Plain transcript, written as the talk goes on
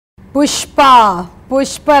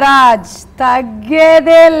Pushparaj,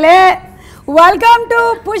 Taggedele. Welcome to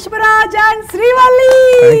Pushparaj and Srivalli.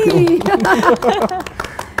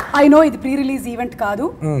 I know ఇది pre-release event కాదు,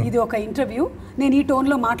 ఇది ఒక ఇంటర్వ్యూ. నేను ఈ టోన్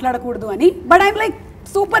లో మాట్లాడకూడదు అని, but I'm like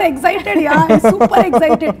super excited yeah, super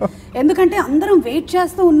excited. ఎందుకంటే అందరం వెయిట్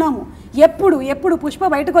చేస్తూ ఉన్నాము, ఎప్పుడు ఎప్పుడు పుష్ప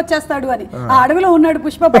బయటకు వచ్చేస్తాడు అని. ఆ అడవిలో ఉన్నాడు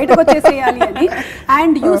పుష్ప, బయటకు వచ్చేసేయాలి అని.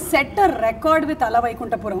 And you set a record with అల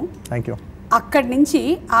వైకుంఠపురం. థాంక్యూ. అక్కడి నుంచి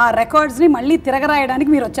ఆ రికార్డ్స్ ని మళ్ళీ తిరగరాయడానికి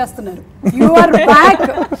మీరు వచ్చేస్తున్నారు. You are back.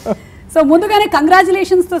 సో ముందుగానే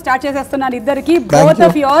కంగ్రాచులేషన్స్ తో స్టార్ట్ చేసేస్తున్నాను ఇద్దరికి, బోత్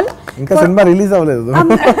ఆఫ్ యు ఆల్. ఇంకా సినిమా రిలీజ్ అవ్వలేదు.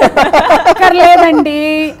 అక్కర్లేదండి,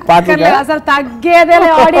 అసలు తగ్గేదేలే.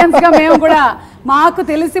 ఆడియన్స్ గా మేము కూడా మాకు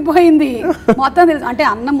తెలిసిపోయింది మొత్తం, తెలుసు. అంటే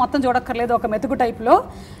అన్నం మొత్తం చూడక్కర్లేదు, ఒక మెతుకు టైప్ లో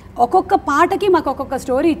ఒక్కొక్క పాటకి మాకు ఒక్కొక్క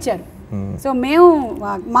స్టోరీ ఇచ్చారు. సో మేము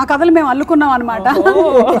మా కథలు మేము అల్లుకున్నాం అనమాట,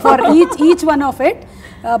 for each one of it.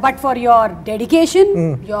 But for your dedication,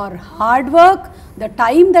 your hard work, the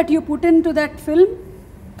time that you put into that film,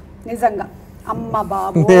 నిజంగా అమ్మ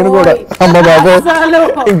బాబు, నేను కూడా అమ్మ బాబు,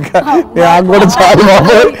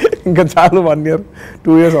 ఇంకా చాలు 1 year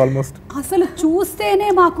 2 years ఆల్మోస్ట్. అసలు చూస్తేనే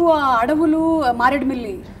మాకు ఆ అడవులు,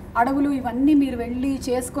 మారేడుమిల్లి అడవులు ఇవన్నీ మీరు వెళ్ళి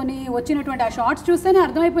చేసుకొని వచ్చినటువంటి ఆ షార్ట్స్ చూస్తేనే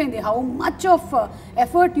అర్థమైపోయింది how much of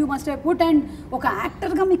effort you must have put. And ఒక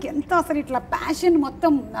యాక్టర్గా మీకు ఎంత అసలు ఇట్లా ప్యాషన్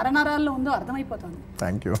మొత్తం నరనరాల్లో ఉందో అర్థమైపోతుంది.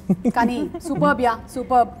 Thank you. కానీ superb yeah,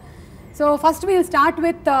 superb. So first we'll start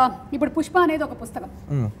with, ఇప్పుడు పుష్ప అనేది ఒక పుస్తకం,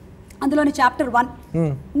 అందులోని chapter 1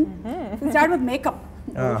 start with makeup.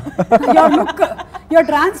 Your look, your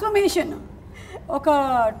transformation. ఒక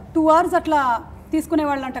 2 hours అట్లా తీసుకునే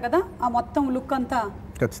వాళ్ళు అంట కదా, ఆ మొత్తం లుక్ అంతా.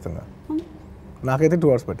 ఖచ్చితంగా నాకైతే 2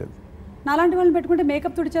 hours పట్టేది. నాలాంటి వాళ్ళని పెట్టుకుంటే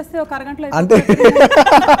మేకప్ తుడిచేస్తే ఒక అరగంటలో అంటే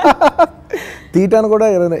తీటాను కూడా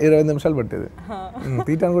 20 నిమిషాలు పట్టేది.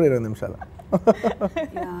 తీటాను కూడా 20 నిమిషాలు.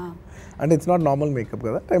 అంటే ఇట్స్ నాట్ నార్మల్ మేకప్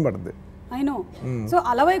కదా, టైం పడుతుంది. I know. So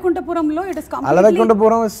అలవైకుంఠపురంలో it is completely,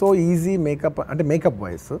 Ala Vaikunthapuram is so easy makeup. అంటే మేకప్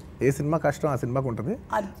వాయిస్ ఏ సినిమా కష్టం ఆ సినిమాకి ఉంటుంది.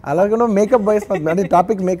 అలాగే మేకప్ వాయిస్ అంటే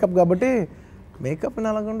టాపిక్ మేకప్ కాబట్టి మేకప్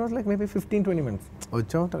అలాగే లైక్ మేబీ 15-20 minutes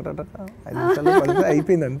వచ్చాం, టక్ టక్ టక్ 5 నిమిషాలు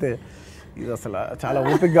అయిపోయింది అంతే. ఇది అసలు చాలా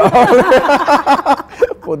ఓపిక కావాలి.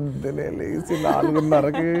 పొద్దునే లేచి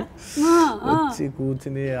 4:30కి వచ్చి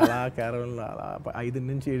కూర్చుని అలా క్యారవన్లో అలా 5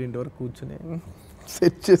 నుంచి 7 వరకు కూర్చుని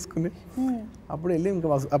సెట్ చేసుకుని అప్పుడు వెళ్ళి ఇంకా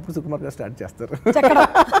అప్పుడు సుకుమార్ గారు స్టార్ట్ చేస్తారు.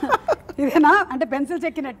 ఇదేనా అంటే పెన్సిల్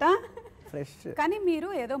చెక్కినట్ట ఫ్రెష్. కానీ మీరు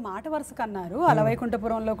ఏదో మాట వరుసకు అన్నారు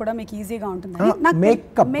అలవైకుంఠపురంలో కూడా మీకు ఈజీగా ఉంటుంది.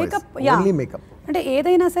 మేకప్ అంటే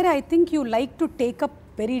ఏదైనా సరే I think you like to take up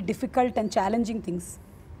very difficult and challenging things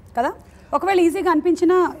కదా. ఒకవేళ ఈజీగా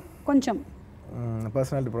అనిపించినా కొంచెం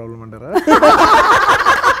పర్సనాలిటీ ప్రాబ్లం అంటారా?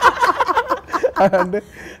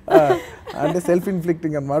 అంటే సెల్ఫ్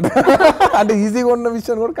ఇన్ఫ్లిక్టింగ్ అన్నమాట. అంటే ఈజీగా ఉన్న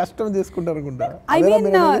విషయం కూడా కష్టం చేసుకుంటారు అనుకుంటా. I mean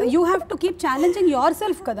you have to keep challenging your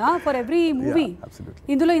self కదా ఫర్ ఎవ్రీ మూవీ.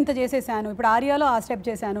 ఇందులో ఇంత చేసేసాను, ఇప్పుడు ఆర్యాలో ఆ స్టెప్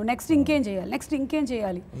చేశాను, నెక్స్ట్ ఇంకేం చేయాలి, నెక్స్ట్ ఇంకేం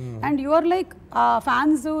చేయాలి. అండ్ యువర్ లైక్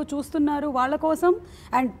ఫ్యాన్స్ చూస్తున్నారు వాళ్ళ కోసం.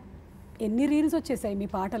 అండ్ ఎన్ని రీల్స్ వచ్చేసాయి మీ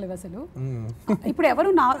పాటలు అసలు. ఇప్పుడు ఎవరు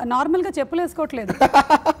నార్మల్గా చెప్పులేసుకోవట్లేదు,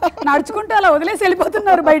 నడుచుకుంటూ అలా వదిలేసి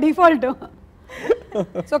వెళ్ళిపోతున్నారు by default.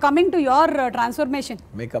 So coming to your transformation,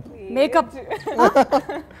 makeup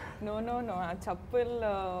no ఆ చప్పుల్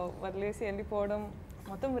వదిలేసి వెళ్ళిపోవడం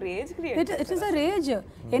మొత్తం raise create. It is a raise.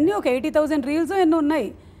 ఎన్ని ఒక 80,000 రీల్స్ ఎన్ని ఉన్నాయి,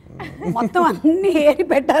 మొత్తం అన్ని ఏరి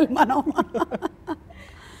పెట్టాలి మనం.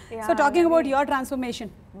 So talking about your transformation,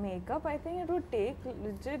 makeup I think it would take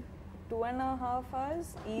legit 2.5 hours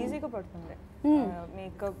ఈజీగా పడుతుంది.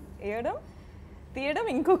 మేకప్ వేయడం తీయడం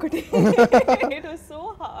ఇంకొకటి. It was so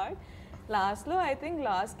hard. లాస్ట్లో ఐ థింక్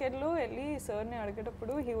లాస్ట్ కెట్లో వెళ్ళి సార్ని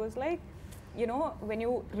అడిగేటప్పుడు he was like, you know, when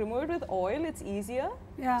you remove it with oil it's easier.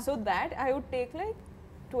 So that I would take like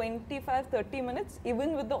 25-30 minutes even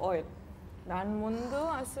with the oil. దాని ముందు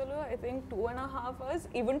అసలు I think 2.5 hours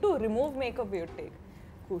even to remove makeup we would take.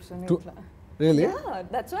 కూర్చొని ఇట్లా. Really? Yeah,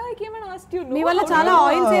 that's why I came and asked you. మీ వల్ల చాలా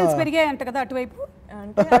oil sales పెరిగాయి అంట కదా అటువైపు.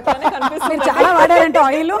 అంటే అట్లానే కనిపిస్తుంది. చాలా వాడారంటే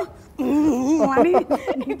ఆయిల్.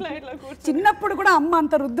 చిన్నప్పుడు కూడా అమ్మ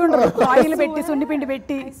అంత రుద్దుండరు, ఆయిల్ పెట్టి సున్నిపిండి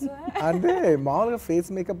పెట్టి. అంటే మామూలుగా ఫేస్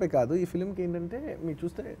మేకప్ కాదు ఈ ఫిల్మ్ కి. ఏంటంటే మీరు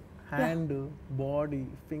చూస్తే hand, body,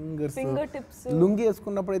 finger tips, lungi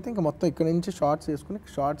వేసుకున్నప్పుడు అయితే ఇంకా మొత్తం ఇక్కడ నుంచి షార్ట్స్ వేసుకుని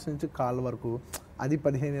షార్ట్స్ నుంచి కాళ్ళ వరకు అది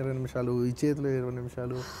 15-20 నిమిషాలు, ఈ చేతిలో 20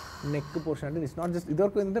 నిమిషాలు, నెక్ పోర్షన్. అంటే ఇట్స్ నాట్ జస్ట్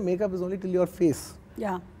ఇదివరకు ఏంటంటే makeup is only till your face.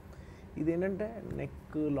 ఇదేంటంటే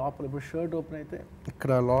నెక్ లోపల, ఇప్పుడు షర్ట్ ఓపెన్ అయితే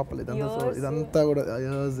ఇక్కడ లోపల ఇదంతా కూడా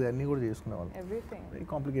ఇయర్స్ అన్ని కూడా చేసుకునేవాళ్ళు. Very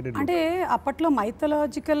complicated. అంటే అప్పట్లో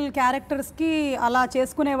మైథలాజికల్ క్యారెక్టర్స్ కి అలా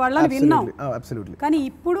చేసుకునే వాళ్ళని విన్నాం. అబ్సల్యూట్లీ. కానీ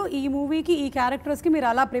ఇప్పుడు ఈ మూవీకి ఈ క్యారెక్టర్స్ కి మీరు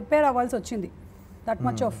అలా ప్రిపేర్ అవ్వాల్సి వచ్చింది. That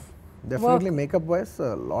much of definitely makeup vice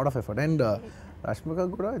lot of effort. And Rashmika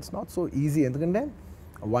కూడా ఇట్స్ నాట్ సో ఈజీ, ఎందుకంటే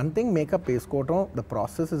వన్ థింగ్ మేకప్ వేసుకోవటం the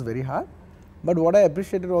process is very hard. But what I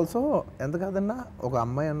appreciated also, ఎంత కాదన్నా ఒక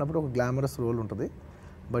అమ్మాయి అన్నప్పుడు ఒక గ్లామరస్ రోల్ ఉంటుంది,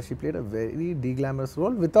 but she played a very deglamorous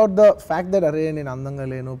role without the fact that అరే నేను అందంగా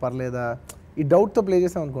లేను పర్లేదా ఈ డౌట్తో ప్లే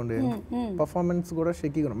చేసాం అనుకోండి, పర్ఫార్మెన్స్ కూడా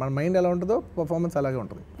షేకీగా ఉంటుంది. మన మైండ్ ఎలా ఉంటుందో పర్ఫార్మెన్స్ అలాగే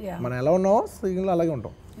ఉంటుంది, మనం ఎలా ఉన్నామో స్క్రీన్లో అలాగే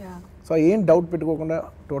ఉంటాం. సో ఏం డౌట్ పెట్టుకోకుండా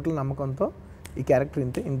టోటల్ నమ్మకంతో ఈ క్యారెక్టర్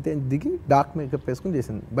ఇంతే ఇంతే దిగి డార్క్ మేకప్ వేసుకుని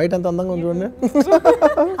చేసింది. బయట అంత అందంగా ఉంది చూడండి,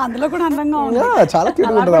 అందులో కూడా అందంగా ఉంది, చాలా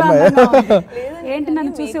క్యూట్ ఉంటుంది అమ్మాయి. ఏంటి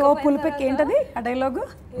నన్ను చూసి ఓ పులిపెక్కి, ఏంటది ఆ డైలాగ్,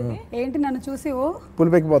 ఏంటి నన్ను చూసి ఓ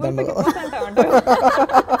పులిపెక్కిపోతాడు.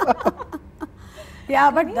 Yeah,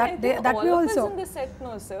 but that we also in the set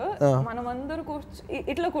no sir, మనమందరూ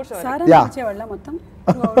ఇట్లా కూర్చోవాలి సార్ అని వచ్చేవాళ్ళ మొత్తం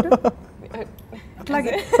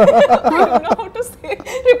అట్లాగే. I don't know how to say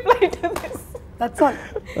reply to this. That's all.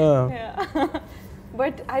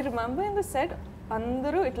 But I remember in the set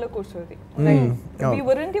అందరూ ఇట్లా కూర్చోది, like we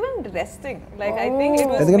weren't even resting, like I think it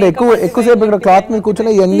was ఎందుకంటే ఎక్కువ సేపు ఇక్కడ క్లాత్ మీద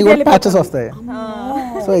కూర్చొని ఇవన్నీ కూడా ప్యాచెస్ వస్తాయి,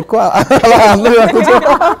 సో ఎక్కువ అందరూ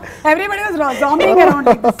everybody was zombing around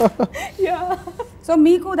like this. Yeah. So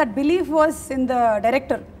మీకు that belief was in the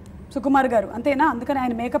director Sukumar గారు, అంతేనా? అందుకని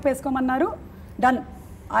ఆయన makeup వేసుకోమన్నారు, done.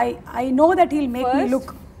 I know that heal make me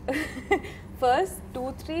look. First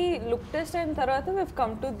 2-3 look test అయిన తర్వాత we've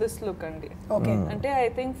come to this look అండి. Okay, అంటే I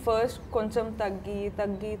think first కొంచెం తగ్గి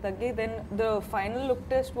then the final look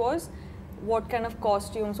test was what kind of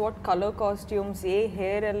costumes, what color costumes, A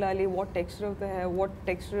hair వెళ్ళాలి, what texture of the hair, what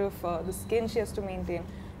texture of the skin she has to maintain.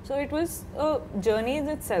 So it was a journey in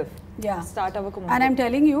itself. Yeah. Start avakamundu. And I'm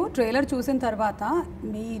telling you, trailer చూసిన తర్వాత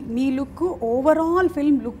మీ look, overall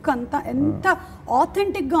film look అంతా ఎంత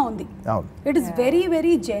authentic గా ఉంది. It is very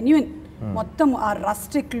very genuine. మొత్తం ఆ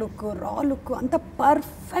rustic look, రా look అంత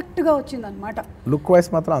పర్ఫెక్ట్ గా వచ్చింది అనమాట. లుక్ వైస్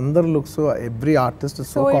మాత్రం అందరు looks every artist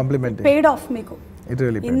so complementary. Paid of మీకు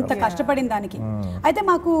ఇంత కష్టపడిన దానికి. అయితే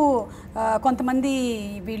మాకు కొంతమంది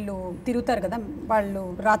వీళ్ళు తిరుగుతారు కదా, వాళ్ళు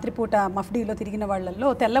రాత్రిపూట మఫ్డీలో తిరిగిన వాళ్ళల్లో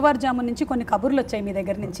తెల్లవారుజాము నుంచి కొన్ని కబుర్లు వచ్చాయి మీ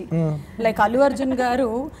దగ్గర నుంచి. లైక్ అల్లు అర్జున్ గారు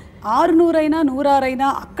 600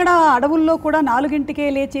 అక్కడ అడవుల్లో కూడా 4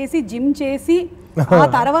 లేచేసి జిమ్ చేసి ఆ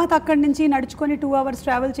తర్వాత అక్కడి నుంచి నడుచుకొని 2 hours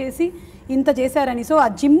ట్రావెల్ చేసి ఇంత చేశారని. సో ఆ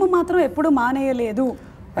జిమ్ మాత్రం ఎప్పుడు మానేయలేదు.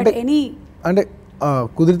 అంటే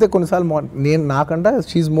కుదిరితే కొన్నిసార్లు నేను నాకంటే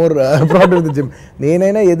she's more proud with the gym.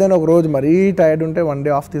 నేనైనా ఏదైనా ఒక రోజు మరీ టైర్డ్ ఉంటే 1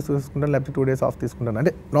 day ఆఫ్ తీసుకుంటాను, లేకపోతే 2 days ఆఫ్ తీసుకుంటాను.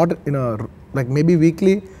 అంటే not in like maybe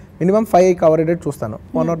weekly minimum 5 కవరేటెడ్ చూస్తాను,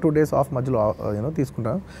 1 or 2 days ఆఫ్ మధ్యలో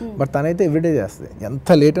తీసుకుంటాను. బట్ తనైతే ఎవ్రీడే చేస్తుంది, ఎంత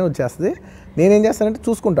లేట్ అయినా వచ్చేస్తుంది. నేనేం చేస్తానంటే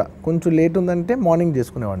చూసుకుంటా, కొంచెం లేట్ ఉందంటే మార్నింగ్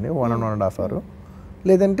చేసుకునేవాడిని 1.5 hours,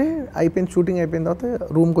 లేదంటే అయిపోయింది షూటింగ్ అయిపోయిన తర్వాత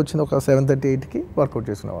రూమ్కి వచ్చింది ఒక 7:30-8కి వర్కౌట్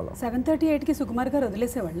చేసుకునేవాళ్ళం. 7:30-8కి సుకుమార్ గారు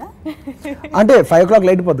వదిలేసేవాళ్ళ? అంటే 5 o'clock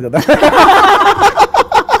లైట్ పోద్ది కదా,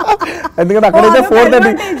 ఎందుకంటే అక్కడైతే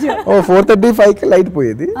 4:35కి లైట్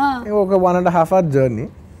పోయేది. ఒక 1.5 hour జర్నీ,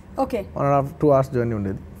 1.5-2 hours జర్నీ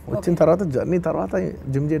ఉండేది. వచ్చిన తర్వాత జర్నీ తర్వాత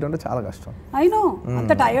జిమ్ చేయడం అంటే చాలా కష్టం.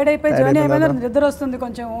 అంత టైర్డ్ అయిపోయి జర్నీ అయిపోయినా నిద్ర వస్తుంది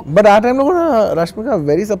కొంచెం. బట్ ఆ టైంలో కూడా రష్మిక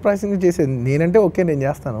వెరీ సర్ప్రైజింగ్ చేసేది. నేనంటే ఓకే నేను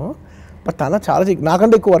చేస్తాను, బట్ తన చాలా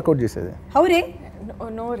నాకంటే ఎక్కువ వర్కౌట్ చేసేది. How ray?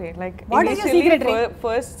 No Ray, like what is your secret, Ray?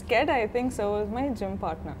 First sked I think so was my gym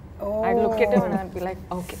partner. I'd look at him and I'd be like,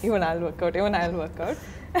 okay, even I'll work out.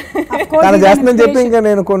 తను చేస్తుందని చెప్పి ఇంకా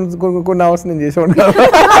నేను కొన్ని hours నేను చేసేవాడు కదా.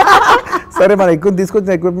 సరే మనం ఎక్కువ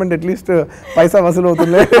తీసుకొచ్చిన ఎక్విప్మెంట్ అట్లీస్ట్ పైసా వసూలు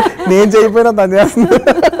అవుతుంది, నేను చేయకపోయినా తను చేస్తుంది.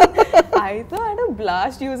 I thought I had a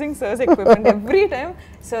blast using sir's equipment every time.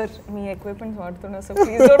 Sir, me equipment వాడుతున్నా, so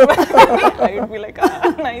please don't mind me. I would be like,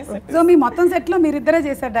 nice. So మీ మొత్తం సెట్ లో మీరిద్దరే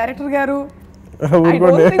చేశారు, డైరెక్టర్ గారు? I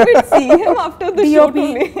don't think we'd see him after the shoot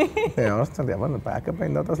only. ఎవరు pack up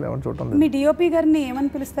అయిన తర్వాత అసలు ఎవరు చూడటం. మీ డిఓపి గారిని ఏమని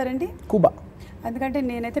పిలుస్తారండి? కుబా. ఎందుకంటే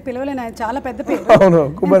నేనైతే పిలవలేను, ఆయన చాలా పెద్ద పేరు,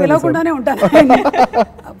 పిలవకుండానే ఉంటాను.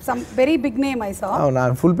 Some very big name I saw. నా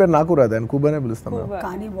ఫుల్ పేరు నాకు రాదు, ఆయన కుబానే పిలుస్తాను.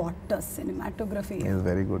 కానీ what cinematography,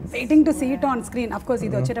 very good. Waiting to see it on screen. Of course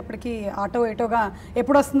ఇది వచ్చేటప్పటికి ఆటో ఏటోగా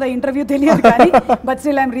ఎప్పుడు వస్తుందో ఇంటర్వ్యూ తెలియదు కానీ, but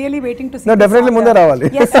still I'm really waiting to see. Definitely ముందే రావాలి.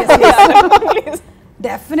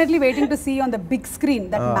 Definitely waiting to see on the big screen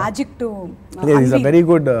that magic to he's a very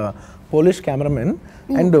good Polish cameraman.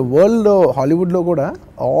 And world Hollywood lo kuda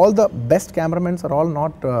all the best cameramans are all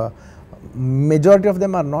not majority of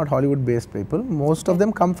them are not Hollywood based people. Most of them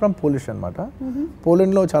come from Polish anamata.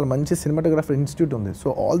 Poland lo chaala manchi cinematographer institute undi, so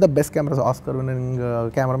all the best cameras, Oscar winning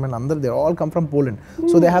cameramen andaru they all come from Poland.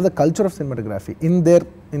 So they have the culture of cinematography in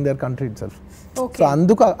their country itself. So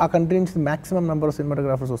అందుకు ఆ country నుంచి maximum number of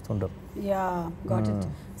cinematographers వస్తుంటారు. Yeah got it.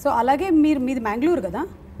 So అలాగే మీది మ్యాంగ్లూర్ కదా,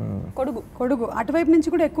 కొడుగు అటువైపు నుంచి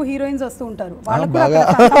కూడా ఎక్కువ హీరోయిన్స్ వస్తూ ఉంటారు, వాళ్ళకి కూడా అక్కడ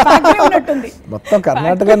ఫ్యాక్టరీ ఉన్నట్టుంది. మొత్తం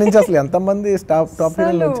కర్ణాటక నుంచి అసలు ఎంతమంది టాప్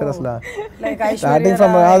హీరోయిన్లు వచ్చారు అసలు. స్టార్టింగ్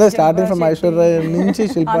ఫ్రమ్ ఐశ్వర్య నుంచి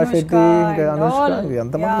శిల్పా శెట్టి, ఇంకా అనుష్క,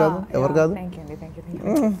 ఎంతమంది కాదు, ఎవరు కాదు.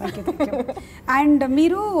 అండ్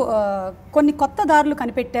మీరు కొన్ని కొత్త దారులు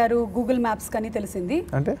కనిపెట్టారు గూగుల్ మ్యాప్స్ కని తెలిసింది.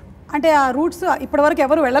 అంటే ఆ రూట్స్ ఇప్పటి వరకు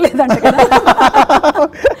ఎవరు వెళ్ళలేదంట కదా.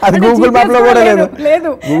 అది గూగుల్ మ్యాప్ లో కూడా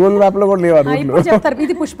లేదు, గూగుల్ మ్యాప్ లో కూడా లేవు. ఇప్పుడు చెప్తారు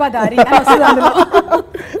ఇది పుష్ప దారి,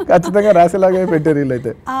 ఖచ్చితంగా రాసేలాగే పెట్టారు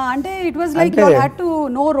వీళ్ళైతే. అంటే it was like you had to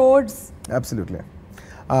know roads. Absolutely.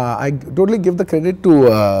 I totally give the credit to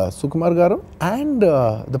Sukumar garu and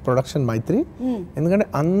the production Maitri. ఎందుకంటే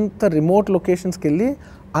అంత రిమోట్ లొకేషన్స్కి వెళ్ళి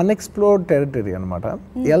అన్ఎక్స్ప్లోర్డ్ టెరిటరీ అనమాట,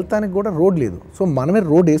 వెళ్తానికి కూడా రోడ్ లేదు. సో మనమే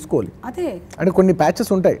రోడ్ వేసుకోవాలి. అంటే కొన్ని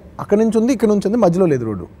ప్యాచెస్ ఉంటాయి, అక్కడ నుంచి ఉంది, ఇక్కడ నుంచి ఉంది, మధ్యలో లేదు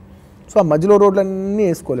రోడ్డు. సో ఆ మధ్యలో రోడ్లన్నీ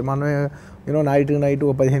వేసుకోవాలి మనమే. నైట్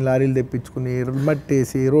ఒక 15 లారీలు తెప్పించుకుని మట్టి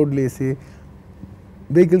వేసి రోడ్లు వేసి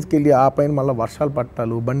వెహికల్స్కి వెళ్ళి ఆ పైన మళ్ళీ వర్షాలు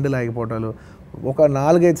పట్టాలు, బండిలు ఆగిపోవటాలు. ఒక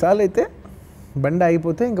 4-5 సార్లు అయితే బండి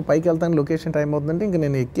ఆగిపోతే ఇంకా పైకి వెళ్తాను, లొకేషన్ టైం అవుతుందంటే ఇంకా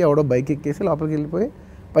నేను ఎక్కి ఎవడో బైక్ ఎక్కేసి లోపలికి వెళ్ళిపోయి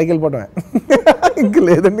పైకి వెళ్ళిపోవటమే. ఇంకా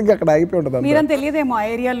లేదంటే ఇంకా అక్కడ ఆగిపోయి ఉంటుంది. తెలియదేమో ఆ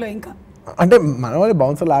ఏరియాలో ఇంకా. అంటే మన వాళ్ళు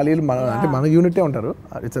బౌన్సర్ లాలీలు మన అంటే మన యూనిటే ఉంటారు.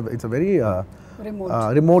 It's very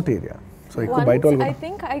remote area. So ఎక్కువ బయట వాళ్ళు. I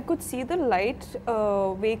think I could see the light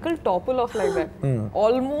vehicle topple off like that.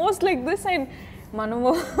 Almost like this, and మనము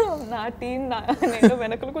నా టీమ్ నేను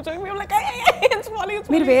వెనకలు కూర్చొని మేము లైక్ ఇట్స్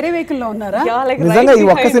ఫాలింగ్. మీరు వేరే వెహికల్ లో ఉన్నారా? నిజంగా ఈ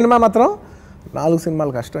ఒక్క సినిమా మాత్రం 4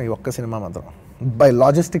 సినిమాలు కష్టం, ఈ ఒక్క సినిమా మాత్రం బై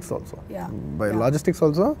లాజిస్టిక్స్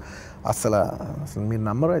ఆల్సో అసలు మీరు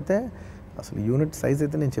నంబర్ అయితే అసలు యూనిట్ సైజ్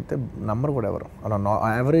అయితే నేను చెప్తే నంబర్ కూడా ఎవరు అలా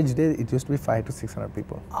average day it use to be 500 to 600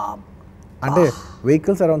 people. అంటే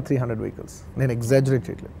వెహికల్స్ అరౌండ్ 300 వెహికల్స్, నేను ఎగ్జాజరేట్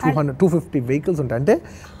చేయట్లేదు. 250 వెహికల్స్ ఉంటాయి. అంటే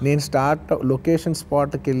నేను లొకేషన్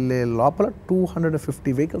స్పాట్కి వెళ్ళే లోపల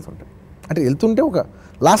 250 వెహికల్స్ ఉంటాయి. అంటే వెళ్తుంటే ఒక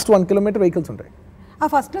లాస్ట్ 1 kilometer వెహికల్స్ ఉంటాయి. ఆ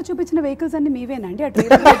ఫస్ట్ లో చూపించిన వెహికల్స్ అన్ని మీవేనండి?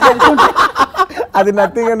 అది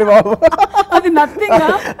నథింగ్ అండి బాబు, అది నథింగ్.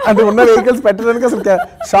 అంటే ఉన్న వెహికల్స్ పెట్టడానికి అసలు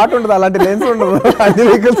షార్ట్ ఉండదు, అలాంటి లెన్స్ ఉండదు, అన్ని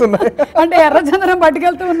వెహికల్స్ ఉన్నాయి. అంటే ఎర్రచందనం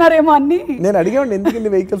పట్టుకెళ్తూ ఉన్నారేమో అన్ని. నేను అడిగామండి ఎందుకు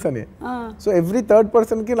ఇన్ని వెహికల్స్ అని. సో ఎవ్రీ థర్డ్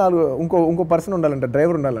పర్సన్ కి ఇంకో పర్సన్ ఉండాలంట,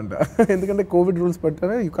 డ్రైవర్ ఉండాలంట. ఎందుకంటే కోవిడ్ రూల్స్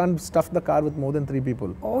పెట్టారు, you can't stuff the car with more than 3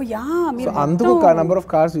 people. So అందుకు number of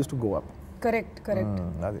cars use to go up. Correct.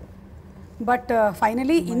 అది. But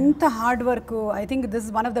finally, inta hard work, I think this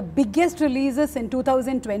is one of the biggest releases in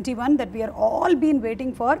 2021 that we are all been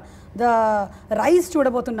waiting for. The Rise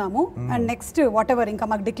చూడబోతున్నాము. And next whatever ఇంకా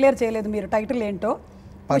మాకు declare చేయలేదు మీరు title ఏంటో.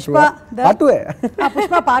 Pushpa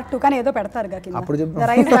part 2 కానీ ఏదో పెడతారు కింద.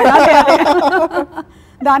 రైస్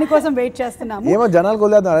దానికోసం వెయిట్ చేస్తున్నాము. ఏమో జనాలు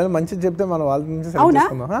కొలేద్దాం, మంచి చెప్తే మనం వాళ్ళ నుంచి సెలెక్ట్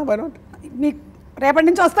చేసుకుందాం. మీకు రేపటి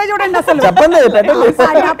నుంచి వస్తాయి చూడండి, అసలు చెప్పండి,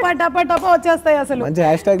 టపా వచ్చేస్తాయి అసలు. మంచి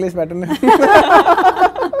హ్యాష్ ట్యాగ్ లిస్ట్ పెట్టండి.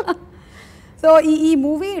 సో ఈ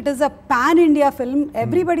movie it is a pan India film,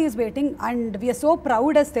 everybody is waiting and we are so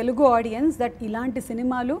proud as Telugu audience that ఇలాంటి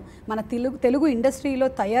సినిమాలు మన తెలుగు ఇండస్ట్రీలో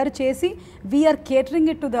తయారు చేసి we are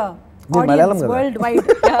catering it to the audience world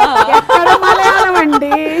wide. ఎక్కడ మలయాళం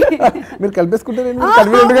అండి మీరు కలిపేసుకుంటే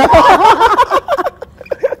అయిపోయింది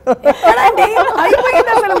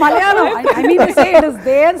అసలు Malayalam. I mean to say it is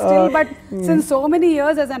there still, but since so many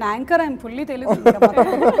years as an anchor I'm fully Telugu.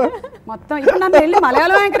 మొత్తం ఇప్పుడు నన్ను వెళ్ళి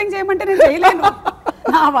మలయాళం యాంకరింగ్ చేయమంటే నేను చేయలేను,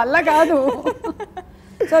 నా వల్ల కాదు.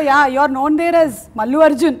 So yeah you are known there as Allu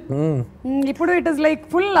Arjun. ఇప్పుడు it is like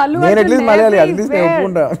full Allu Arjun. నేను అట్లీస్ట్ మలయాళీ, అట్లీస్ట్ నేను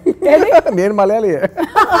ఒప్పుకుంటా. నేను మలయాళీ.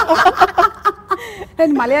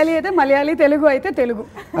 నేను మలయాళీ అయితే మలయాళీ, తెలుగు అయితే తెలుగు.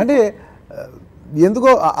 అంటే ఎందుకో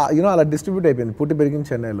అలా డిస్ట్రిబ్యూట్ అయిపోయింది. పుట్టి పెరిగిన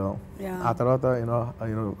చెన్నైలో, ఆ తర్వాత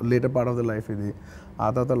later part of the life ఇది, ఆ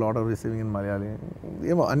తర్వాత lot of receiving in Malayali,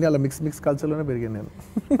 ఏమో అన్ని అలా మిక్స్ కల్చర్లోనే పెరిగాను నేను.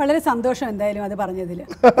 വളരെ സന്തോഷം എന്തായാലും അത് പറഞ്ഞതില്.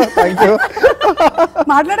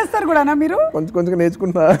 మాట్లాడేస్తారు కూడా మీరు? కొంచెం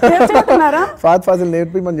నేర్చుకుంటున్నారా? ఫాసిల్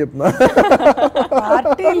నేర్పిమని చెప్తున్నా.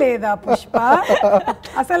 పార్టీ లేదా పుష్ప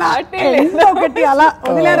అసలు ఒకటి అలా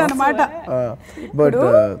వదిలేరు అనమాట. బట్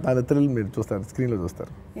దాని థ్రిల్ మీరు చూస్తారు, స్క్రీన్ లో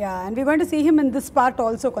చూస్తారు. Yeah and we going to see him in this part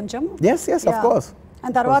also కొంచెం. yes of course.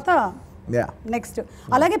 అండ్ తర్వాత నెక్స్ట్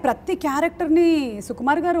అలాగే ప్రతి క్యారెక్టర్ని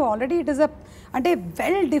సుకుమార్ గారు ఆల్రెడీ ఇట్ ఇస్ అ అంటే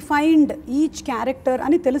వెల్ డిఫైన్డ్ ఈచ్ క్యారెక్టర్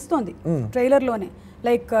అని తెలుస్తోంది ట్రైలర్లోనే.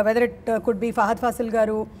 Like whether it could be Fahadh fossil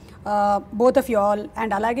గారు, both of you all,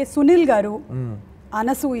 and అలాగే సునీల్ గారు,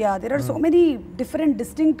 Anasuya, there are so many different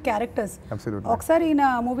distinct characters. ఒకసారి ఈయన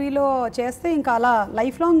మూవీలో చేస్తే ఇంకా అలా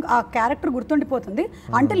లైఫ్ లాంగ్ ఆ క్యారెక్టర్ గుర్తుండిపోతుంది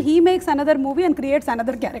until he makes another movie and creates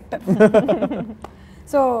another character.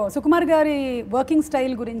 So Sukumar గారి వర్కింగ్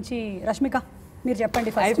స్టైల్ గురించి రష్మిక మీరు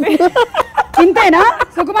చెప్పండి ఫస్ట్. ఇంతేనా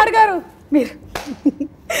సుకుమార్ గారు? మీరు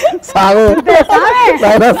సావే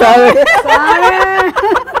నాయనా సావే.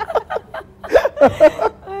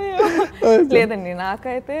 లేదండి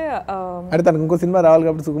నాకైతే అంటే తనకు ఇంకో సినిమా రావాలి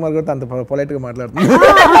కాబట్టి సుకుమార్ గారు అంత పొలైట్ గా మాట్లాడుతుంది.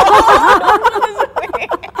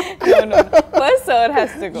 First sir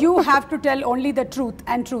has to go. You have to tell only the truth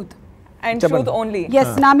and truth. And truth only. Yes,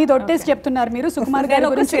 నా మీద ఒట్టేసి చెప్తున్నారు మీరు సుకుమార్ గారి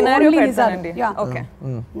గురించి సినారియో only పెడతానండి. నిజాలు. Okay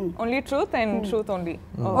only truth and truth only.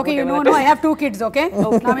 Okay you know I have 2 kids. Okay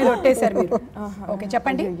నా మీద ఒట్టేశారు మీరు. ఓకే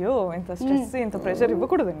చెప్పండి. అయ్యో ఇంత స్ట్రెస్ ఇంత ప్రెషర్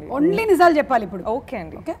ఇవ్వకూడదండి. ఓన్లీ నిజాలు చెప్పాలి ఇప్పుడు. ఓకే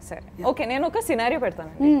అండి సరే. ఓకే నేను ఒక సినారియో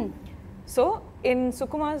పెడతానండి. So in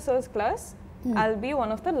Sukumar sirs class I'll be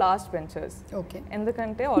one of the last benchers. Okay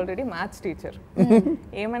ఎందుకంటే ఆల్రెడీ మ్యాథ్స్ టీచర్.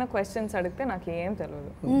 ఏమైనా క్వశ్చన్స్ అడిగితే నాకు ఏం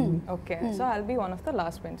తెలియదు. Okay so I'll be one of the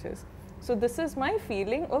last benchers. So this is my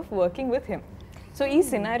feeling of working with him. So ఈ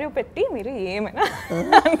scenario పెట్టి మీరు ఏమైనా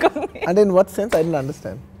అనుకోండి. అంటే in what sense I don't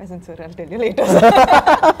understand. Listen sir, I'll tell you later.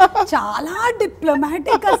 చాలా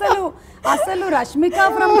diplomatic అసలు. అసలు Rashmika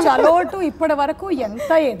from చలో టు ఇప్పటి వరకు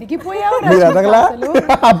ఎంత ఎదిగిపోయావు రష్మిక అసలు.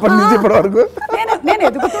 అప్పటి నుంచి ఇప్పటి వరకు నేను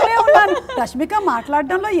ఎదుగుతూనే ఉన్నాను. రష్మిక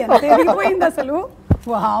మాట్లాడడంలో ఎంత ఎదిగిపోయింది అసలు.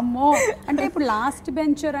 వామ్మో. అంటే ఇప్పుడు లాస్ట్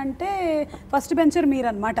బెంచర్ అంటే ఫస్ట్ బెంచర్ మీరు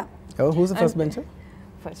అన్నమాట. Who's the first bencher?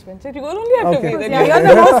 First bencher, you only have to be there. You are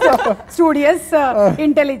the most studious,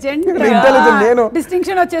 intelligent,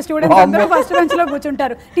 distinction వచ్చే స్టూడెంట్స్ అందరూ ఫస్ట్ బెంచ్ లో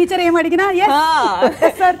కూర్చుంటారు. టీచర్ ఏం అడిగినా yes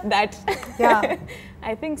sir that yeah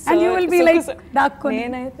I think sir and you will be like dakkoni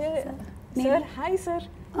నేనైతే sir hi sir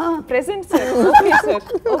present sir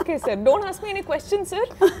okay sir don't ask me any questions sir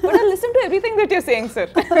but I'll listen to everything that you're saying sir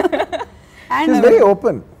and she's very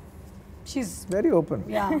open. she's very open.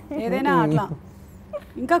 yeah ఏదైనా అట్లా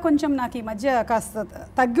ఇంకా కొంచెం నాకు ఈ మధ్య కాస్త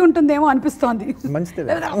తగ్గి ఉంటుందేమో అనిపిస్తోంది.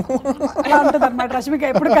 మంచిదే అలా ఉంటుంది అన్నమాట రష్మిక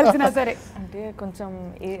ఎప్పుడు కలిసినా సరే. అంటే కొంచెం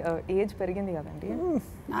ఏజ్ పెరిగింది కదండి.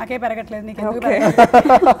 నాకే పెరగట్లేదు నీకు ఎందుకు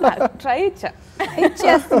ట్రై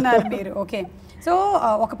చేస్తున్నారు మీరు. ఓకే సో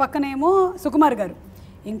ఒక పక్కనేమో సుకుమార్ గారు,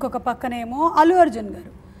 ఇంకొక పక్కనేమో అల్లు అర్జున్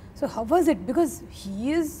గారు. So how was it? Because he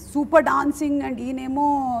is super dancing and ఈయనేమో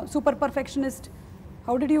super perfectionist.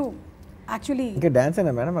 How did you actually? ఇంకా డాన్స్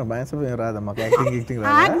అయినా మేడం మాకు డాన్స్ రాదా? మాకు యాక్టింగ్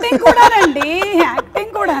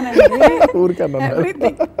యాక్టింగ్ కూడానండి ఊరికన్నా.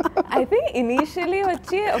 ఐ థింక్ ఇనిషియలీ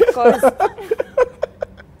వచ్చి ఆఫ్ కోర్స్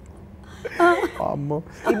అమ్మో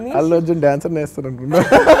అల్లు అర్జున్ డాన్సర్ నేస్తారు అనుకున్నా.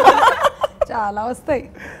 చాలా వస్తాయి.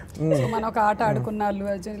 మనం ఒక ఆట ఆడుకున్న అల్లు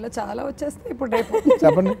అర్జున్ ఇలా చాలా వచ్చేస్తాయి. ఇప్పుడు రేపు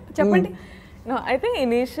చెప్పండి. No, I think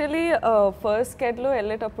initially first sketch lo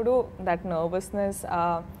వెళ్ళేటప్పుడు that nervousness,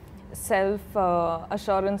 self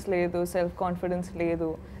assurance లేదు, self confidence లేదు.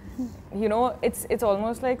 You know, it's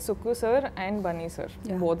almost like Sukku sir and Bunny sir.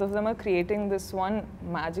 Yeah. Both of them are creating this one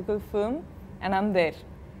magical film and I'm there.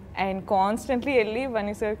 And constantly Ellie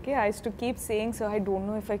Bunny sir ki I used to keep saying, sir, I don't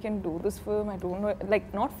know if I can do this film. I don't know, like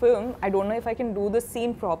not film, I don't know if I can do the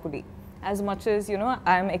scene properly as much as, you know,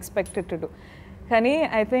 I am expected to do. Kani,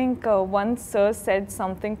 I think once sir said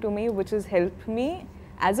something to me which has helped me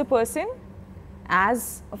as a person, as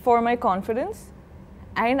for my confidence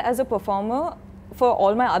and as a performer for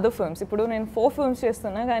all my other films. Ippudu nenu 4 films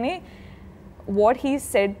chestunna kani what he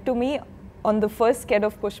said to me on the first sketch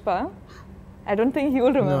of Pushpa, I don't think you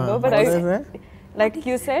will remember, but like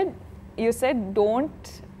you said don't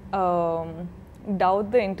doubt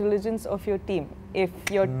the intelligence of your team. If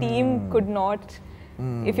your team could not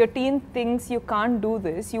if your team thinks you can't do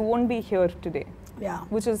this, you won't be here today. Yeah.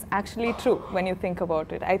 Which is actually true when you think about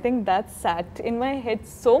it. I think that sat in my head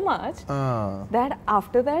so much that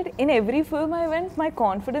after that, in every film I went, my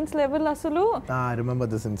confidence level asalu. I remember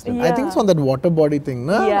this incident. Yeah. I think it's on that water body thing,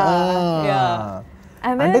 na?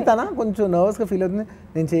 Yeah. అంటే తన కొంచెం నర్వస్గా feel అవుతుంది.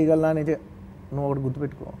 నేను చేయగలనా? నువ్వు ఒకటి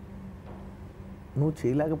గుర్తుపెట్టుకో, నువ్వు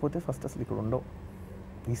చేయలేకపోతే ఫస్ట్ అసలు ఇక్కడ ఉండవు,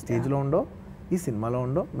 ఈ స్టేజ్లో ఉండవు, ఈ సినిమాలో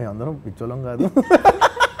ఉండవు, మేమందరం పిచ్చోళం కాదు.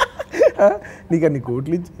 నీకు అన్ని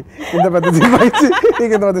కోట్లు ఇచ్చి, ఇంత పెద్ద సినిమా ఇచ్చి,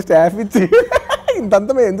 నీకు ఇంత పెద్ద స్టాఫ్ ఇచ్చి,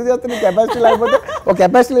 ఇంతంతా మేము ఎందుకు చేస్తాం? నీ కెపాసిటీ లేకపోతే ఒక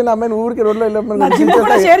కెపాసిటీ లేని అమ్మాయిని ఊరికి రోడ్లో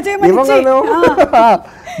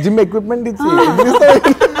జిమ్ ఎక్విప్మెంట్ ఇచ్చి.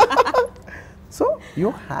 So you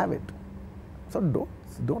have it. So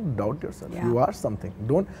don't doubt your self. You or something.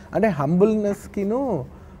 అంటే హంబుల్నెస్కిను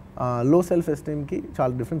లో సెల్ఫ్ ఎస్టీమ్కి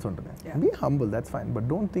చాలా డిఫరెన్స్ ఉంటుంది. Be humble, that's fine, but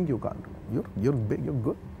don't think you can do. Your big, your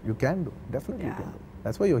good, you can do, definitely you can do.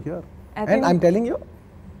 That's why you're here. And I'm telling you,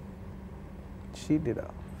 she did a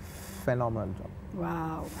phenomenal job.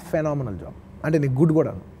 Wow. Phenomenal job. And a good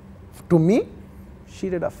goda. To me, she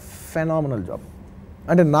did a phenomenal job.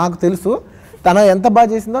 అంటే నాకు తెలుసు తన ఎంత బాగా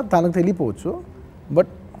చేసిందో తనకు తెలియపోవచ్చు,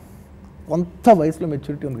 but కొంత వయసులో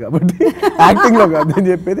మెచ్యూరిటీ ఉంది కాబట్టి యాక్టింగ్లో కాదు అని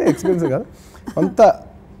చెప్పేది, ఎక్స్పీరియన్స్ కాదు కొంత.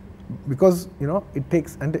 బికాస్ యునో ఇట్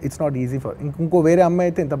టేక్స్, అంటే ఇట్స్ నాట్ ఈజీ ఫర్ ఇంకో వేరే అమ్మాయి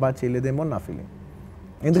అయితే ఇంత బాగా చేయలేదేమో నా ఫీలింగ్.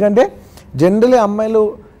 ఎందుకంటే జనరలీ అమ్మాయిలు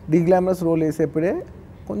డీగ్లామరస్ రోల్ వేసేప్పుడే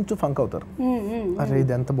కొంచెం ఫంక్ అవుతారు. అరే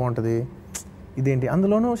ఇది ఎంత బాగుంటుంది, ఇదేంటి.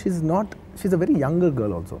 అందులోనూ she a very younger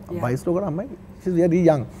girl also. వయసులో కూడా అమ్మాయి షీఈ్ వెరీ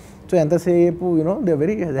యంగ్. సో ఎంతసేపు they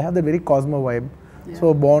have the very cosmo vibe. So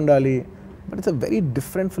బాగుండాలి. But it's a very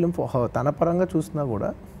different film for her. తన పరంగా చూసినా కూడా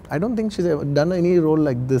I don't think she done any role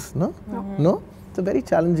like this. No it's a very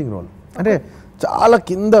challenging role. అంటే చాలా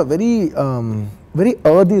కింద very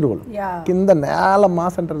ఎర్దీ role, కింద నేల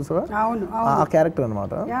మాస్ అంటారు సార్, ఆ క్యారెక్టర్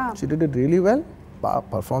అనమాట. She did it really well. బాగా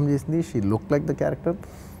పర్ఫామ్ చేసింది. She look like the character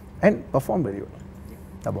and perform very well.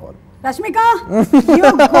 Above all. Rashmika, you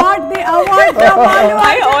got the award from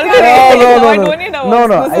Allu Arjun. No.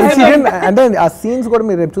 She didn't. And then ఆ scenes కూడా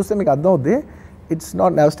మీరు రేపు చూస్తే మీకు అర్థం అవుద్ది. It's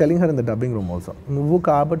not, I was telling her in the dubbing room also, నువ్వు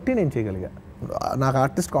కాబట్టి నేను చేయగలిగా. నాకు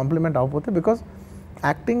ఆర్టిస్ట్ కాంప్లిమెంట్ అవ్వకపోతే, because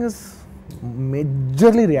acting is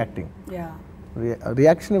majorly reacting.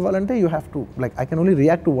 Reaction ఇవ్వాలంటే you have to like, I can only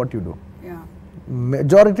react to what you do.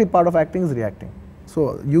 Majority part of acting is reacting. So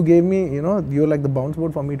you gave me, your like the bounce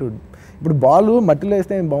board for me to. ఇప్పుడు ball మట్టిలో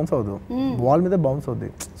వేస్తే ఏం bounce అవ్వదు, ball మీద bounce అవుద్ది.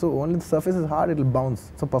 So only the surface is hard, it will bounce.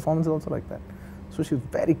 So performance also like that. So she is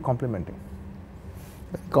very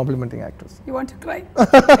complimenting actress. You want to cry?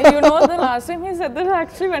 You know, the last time he said that, I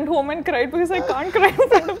actually went home and cried because I can't cry in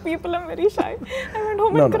front of people. I'm very shy. I went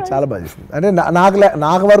home and cried. చాలా బాగా చేసింది. అంటే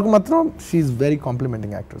నాకు వరకు మాత్రం she is very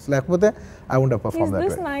complimenting actress. లేకపోతే I would have perform that way.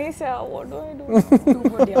 Is this nice? Yeah. What do I do? Too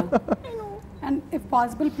good, yeah. I know. And if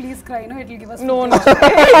possible, please cry. No, it will give us. No.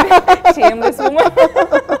 Shameless woman.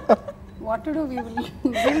 What to do?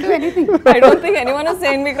 We'll do anything. I don't think anyone has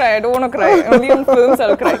seen me cry. I don't want to cry. Only in films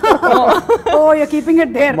I'll cry. No. Oh, you're keeping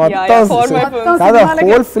it there. Yeah, for my films. కాదా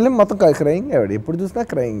whole film మొత్తం crying. ఎప్పుడు చూసినా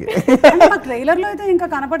crying. అంటే మా trailer లో అయితే ఇంకా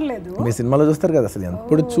కనపడలేదు. మీ సినిమాలో చూస్తారు కదా అసలు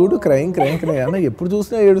ఎప్పుడు చూడు క్రయింగ్ అన్న, ఎప్పుడు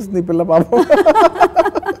చూసినా ఏడుస్తుంది పిల్ల పాపం.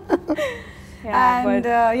 And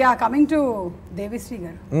coming to Devisri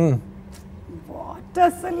garu. What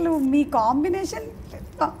అసలు మీ కాంబినేషన్.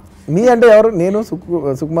 మీ అంటే ఎవరు? నేను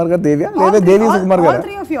సుకుమార్ గారు దేవి, లేదా దేవి సుకుమార్ గారు?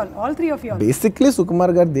 All three of you. Basically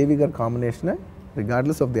Sukumar గారు దేవి గారు combination,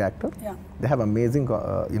 regardless of the actor, they have amazing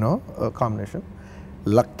combination.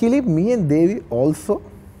 Luckily me and Devi also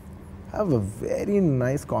have a very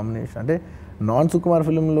nice combination. అంటే నాన్ సుకుమార్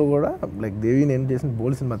ఫిల్మ్లో కూడా లైక్ దేవి నేను చేసిన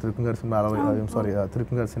బోల్డ్ సినిమా, త్రిపుంగర్ సినిమా,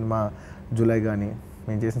 త్రిపుంగర్ సినిమా జూలై కానీ,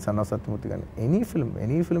 మేము చేసిన సన్ ఆఫ్ సత్యమూర్తి కానీ, any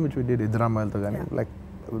film which we did ఇద్దరామాయలతో కానీ, like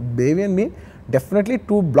Devi and me definitely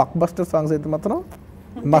 2 block buster songs అయితే మాత్రం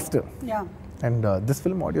must. And this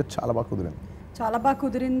film audio చాలా బాగా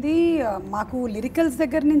కుదిరింది. మాకు లిరికల్స్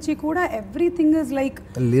దగ్గర నుంచి కూడా everything is like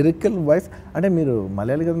lyrical vice. అంటే మీరు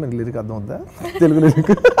మలయాళీ కదా, మీకు లిరిక్ అర్థం అవుతుందా? తెలుగు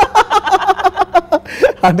లిరిక్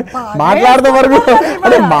అంటే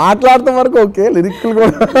మాట్లాడతాం వరకు ఓకే, లిరికల్ కూడా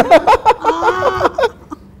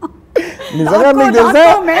నిజంగా మీకు తెలుసా?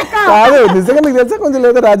 కాదు, నిజంగా మీకు తెలుసా? కొంచెం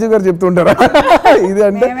లేదా రాజీవ్ గారు చెప్తుంటారా ఇది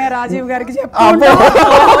అంటే? రాజీవ్ గారికి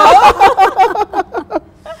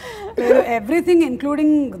everything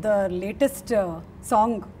including the latest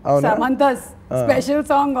song, Samantha's special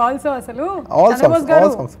song also. అసలు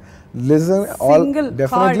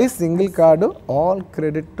definitely single card, all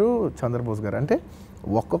credit to Chandrabose గారు. అంటే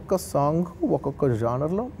ఒక్కొక్క సాంగ్ ఒక్కొక్క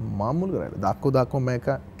జానర్లో మామూలుగా రాయాలి. దాక్కో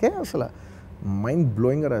మేకకే అసలు మైండ్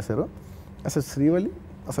బ్లోయింగ్గా రాశారు. అసలు శ్రీవల్లి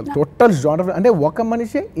అసలు టోటల్ జానర్, అంటే ఒక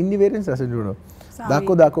మనిషే ఇన్ని వేరియంట్స్ రాశారు చూడు.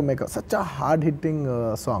 దాక్కో మేక such a hard hitting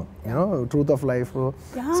song, truth of life,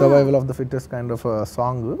 survival of the fittest kind of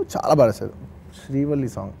song చాలా బాగా రాశారు. Srivalli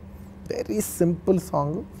song very simple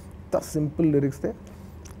song, అంత సింపుల్ లిరిక్స్తే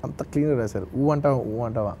అంత క్లీన్గా రాశారు. ఊ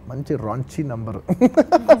అంటావా మంచి రాంచీ నంబర్.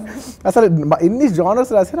 అసలు ఎన్ని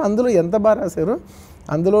జానర్స్ రాశారు, అందులో ఎంత బాగా రాశారు.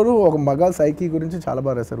 అందులోనూ ఒక మగాల్ సైకి గురించి చాలా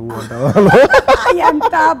బాగా రాశారు. ఊ అంటావా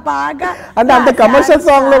అంటే అంత కమర్షియల్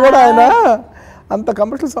సాంగ్లో కూడా ఆయన, అంత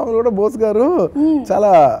కమర్షియల్ సాంగ్ కూడా బోస్ గారు చాలా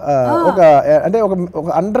ఒక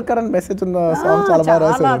అండర్ కరెంట్ మెసేజ్ ఉన్న సాంగ్ చాలా బాగా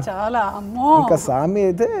రాశారు. ఇంకా స్వామి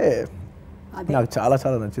అయితే నాకు చాలా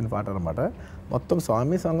నచ్చిన పాట అనమాట. మొత్తం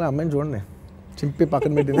స్వామి సాంగ్ అమ్మాయిని చూడండి చింపి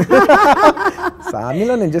పక్కన పెట్టింది.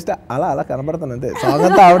 సామిలో నేను జస్ట్ అలా కనబడతాను అంతే, సాంగ్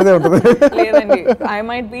అంతా ఆవిడదే ఉంటుంది. లేదండి, I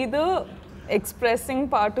might be the expressing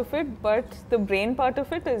part of it, but the brain part of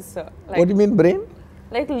it is like, what do you mean brain?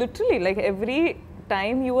 Like literally, like every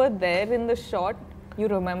time you were there in the shot, you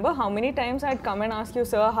remember how many times I'd come and ask you,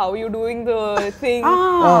 sir, how you doing the thing,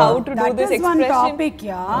 how to do this expression. That is one topic,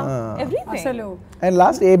 everything. Asalu. And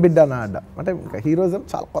last ఏ బిడ్డ నా అడ్డ అంటే heroism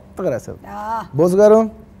చాలా కొత్తగా రాశారు బోస్ గారు.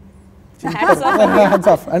 Hats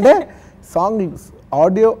off. అంటే song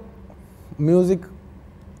audio music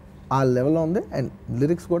ఆ లెవెల్లో ఉంది, అండ్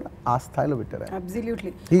లిరిక్స్ కూడా ఆ స్థాయిలో పెట్టారు.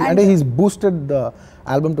 అబ్సల్యూట్లీ. అంటే he's boosted the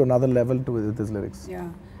album to another level to with his lyrics.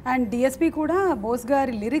 And DSP కూడా బోస్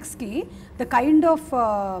గారి లిరిక్స్కి the kind of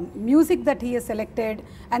music that he Hess selected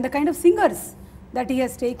and the kind of singers that he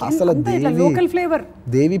has taken అసలు local flavor.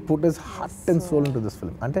 Devi put his heart and soul into this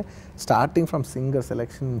film. అంటే starting from singer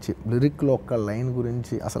selection నుంచి లిరిక్లో ఒక్క line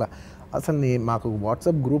గురించి అసలు మాకు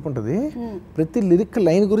WhatsApp group ఉంటుంది, ప్రతి lyric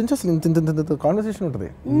line గురించి అసలు ఇంత కాన్వర్సేషన్ ఉంటుంది.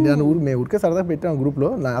 నేను మేము ఊరికే సరదా పెట్టాము గ్రూప్లో,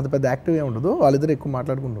 అది పెద్ద యాక్టివ్ ఏ ఉండదు, వాళ్ళిద్దరు ఎక్కువ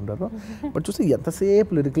మాట్లాడుకుంటుంటారు. బట్ చూసి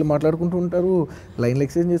ఎంతసేపు లిరిక్లు మాట్లాడుకుంటూ ఉంటారు, లైన్లు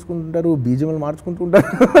ఎక్స్చేంజ్ చేసుకుంటుంటారు, బీజిఎంలు మార్చుకుంటూ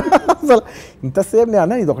ఉంటారు. అసలు ఇంతసేపు నేను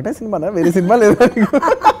అన్న ఇది ఒకటే సినిమానా, వేరే సినిమా లేదా?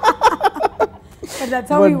 But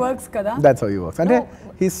that's how he works కదా. That's how he works. అంటే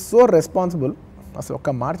he's so responsible. అసలు ఒక్క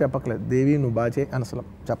మాట చెప్పట్లేదు దేవి నువ్వు బాగా చేయి అని అసలు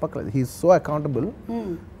చెప్పట్లేదు. He's so accountable.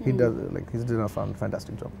 He does like he's done a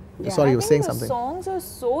fantastic job. Yeah, Sorry, you were saying something. The songs are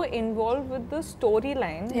so involved with the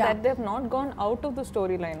storyline that they've not gone out of the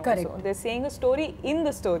storyline also. They're saying a story in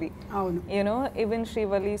the story. You know, even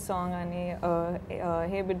Shrivali's song ani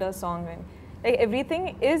Hey Bidda song and like everything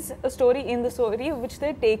is a story in the story which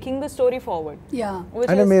they're taking the story forward.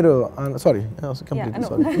 And మీరు sorry completely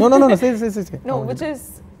sorry. No say. No, which is,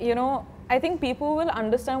 you know, I think people will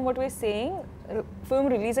understand what we're saying. Film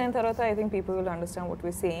release ayin tarvata I think people will understand what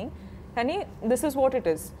we're saying. Kani this is what it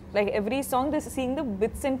is. Like every song they're seeing the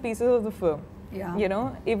bits and pieces of the film. You know,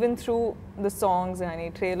 even through the songs and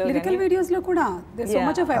trailers, lyrical videos lo kuda there's so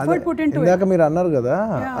much of effort put into it. ఇందాక మీరు అన్నారు కదా,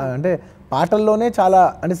 అంటే పాటల్లోనే చాలా,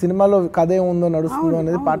 అంటే సినిమాలో కథ ఏముందో నడుస్తుందో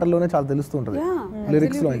అనేది పాటల్లోనే చాలా తెలుస్తూ ఉంటుంది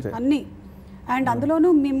లిరిక్స్ లో అన్ని. అండ్ అందులోనూ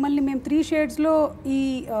మిమ్మల్ని మేము 3 షేడ్స్లో ఈ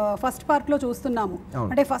ఫస్ట్ పార్ట్లో చూస్తున్నాము.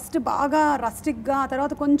 అంటే ఫస్ట్ బాగా రస్టిక్గా,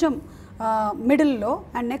 తర్వాత కొంచెం మిడిల్లో,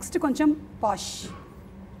 అండ్ నెక్స్ట్ కొంచెం పాష్.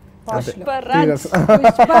 పుష్పరాజ్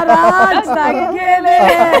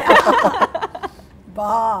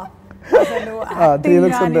బా అసలు యాక్టింగ్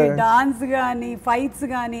గానీ, డాన్స్ గానీ, ఫైట్స్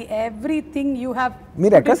గానీ, ఎవ్రీథింగ్ యూ హ్యావ్.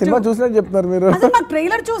 మీరు ఎక్కడ సినిమా చూసినట్టు చెప్తున్నారు మీరు. అసలు నాకు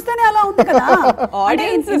ట్రైలర్ చూస్తేనే అలా ఉంది కదా.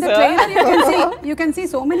 You can see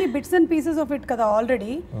so many bits and pieces of it kada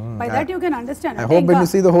already. By that you can understand. I hope when you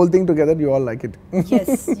see the whole thing together you all like it.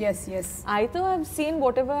 Yes. I too have seen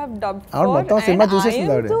whatever I've dubbed for.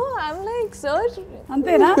 I'm like, sir,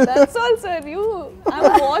 antena? That's all, sir. I'm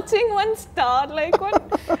watching one star, like one,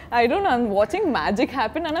 I don't know, I'm watching magic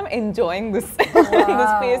happen and I'm enjoying this. The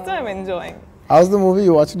space I'm enjoying. How's the movie?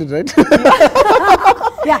 You watched it, right?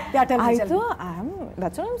 Tell me.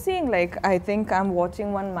 That's what I'm saying. Like, I think I'm watching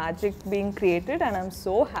one magic being created, and I'm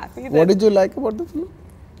so happy. What did you like about the film?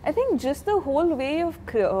 I think just the whole way you've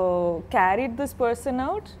carried this person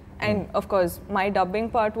out, and of course, my dubbing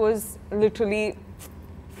part was literally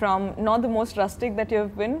from not the most rustic that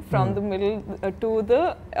you've been, from the middle to the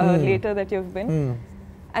later that you've been.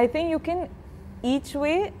 I think you can each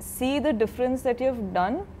way see the difference that you've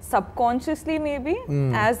done subconsciously maybe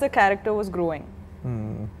as the character was growing.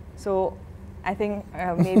 So I think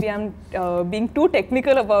maybe I'm being too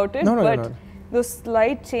technical about it, but the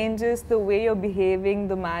slight changes, the way you're behaving,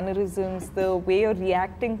 the mannerisms, the way you're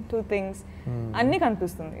reacting to things, anni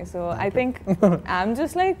kanipistundi. So I think I'm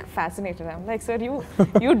just like fascinated. I'm like, sir,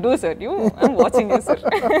 you do, sir. I'm watching you, sir.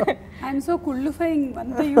 I'm so qualifying.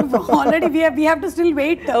 You already we have to still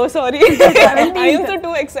wait. Oh, sorry. I am so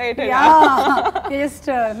too excited. Just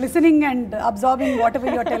listening and absorbing whatever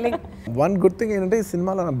you're telling. One good thing ఏంటంటే ఈ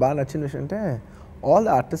సినిమాలో నాకు బాగా నచ్చిన విషయం అంటే all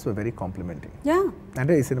the artists were very complimenting.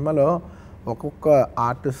 అంటే ఈ సినిమాలో ఒక్కొక్క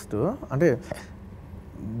ఆర్టిస్ట్ అంటే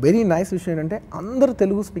వెరీ నైస్ విషయం ఏంటంటే అందరూ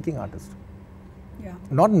Telugu speaking artist,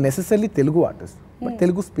 not necessary Telugu artist but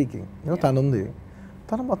Telugu speaking. తను ఉంది,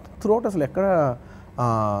 తను మొత్తం త్రూఅవుట్ అసలు ఎక్కడ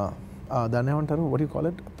దాన్ని ఏమంటారు, what you call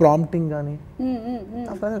it, prompting కానీ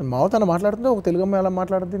తను మాట్లాడుతుంటే ఒక తెలుగు అమ్మాయి అలా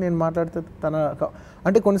మాట్లాడుతుంది, నేను మాట్లాడితే తన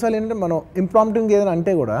అంటే కొన్నిసార్లు ఏంటంటే మనం ఇంప్రాంప్టింగ్ ఏదైనా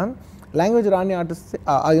అంటే కూడా లాంగ్వేజ్ రాని ఆర్టిస్ట్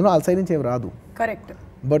వాళ్ళ సైడ్ నుంచి ఏమి రాదు. కరెక్ట్.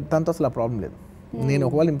 బట్ తనతో అసలు ఆ ప్రాబ్లం లేదు. నేను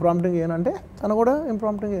ఒకవేళ ఇంప్రాంప్టింగ్ ఏనంటే తను కూడా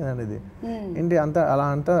ఇంప్రాంప్టింగ్ ఏదనేది ఏంటి అంత అలా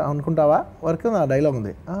అంతా అనుకుంటావా వరకు నా డైలాగ్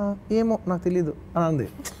ఉంది, ఏమో నాకు తెలీదు అని అంది.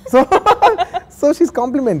 So she's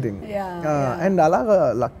complimenting. అండ్ అలాగా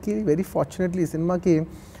లక్కీ వెరీ ఫార్చునేట్లీ ఈ సినిమాకి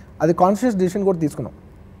అది కాన్షియస్ డిసిషన్ కూడా తీసుకున్నాం.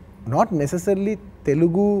 Not necessarily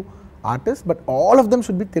Telugu artist but all of them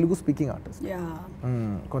should be Telugu speaking artist.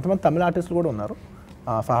 కొంతమంది తమిళ ఆర్టిస్టులు కూడా ఉన్నారు,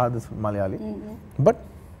 ఫహాద్ మలయాళీ, బట్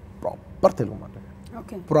ప్రాపర్ తెలుగు మాట్లాడారు.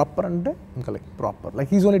 ప్రాపర్ అంటే ఇంకా like proper like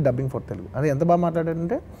he's only dubbing for Telugu. అది ఎంత బాగా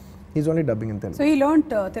మాట్లాడారంటే he's only dubbing in Telugu. So he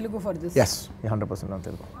learned Telugu for this. yes 100% నా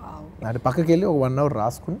తెలుగు. అంటే పక్కకి వెళ్ళి ఒక 1 hour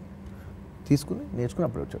రాసుకుని తీసుకుని నేర్చుకుని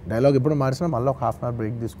అప్పుడు వచ్చాడు. డైలాగ్ ఎప్పుడు మార్చినా మళ్ళీ ఒక 1/2 hour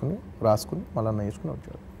బ్రేక్ తీసుకుని రాసుకుని మళ్ళీ నేర్చుకుని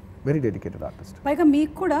వచ్చాడు. Very dedicated artist. పైగా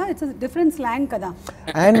మీకు కూడా ఇట్స్ డిఫరెంట్ స్లాంగ్ కదా.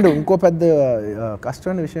 అండ్ ఇంకో పెద్ద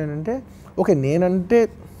కష్టమైన విషయం ఏంటంటే ఓకే నేనంటే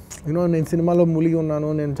నేను సినిమాలో మునిగి ఉన్నాను,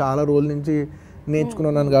 నేను చాలా రోజుల నుంచి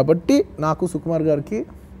నేర్చుకున్నాను కాబట్టి నాకు సుకుమార్ గారికి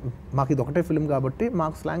మాకు ఇది ఒకటే ఫిల్మ్ కాబట్టి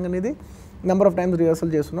మాకు స్లాంగ్ అనేది నెంబర్ ఆఫ్ టైమ్స్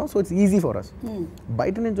రిహర్సల్ చేస్తున్నాం, so it's easy for us.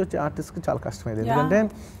 బయట నుంచి వచ్చే ఆర్టిస్ట్కి చాలా కష్టమైంది, ఎందుకంటే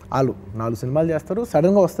వాళ్ళు 4 సినిమాలు చేస్తారు,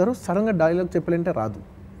 సడన్గా వస్తారు, సడన్గా డైలాగ్ చెప్పాలంటే రాదు.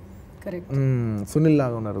 సునీల్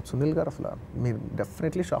లాగా ఉన్నారు, సునీల్ గారు అసలు మీరు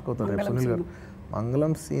డెఫినెట్లీ షాక్ అవుతారు. సునీల్ గారు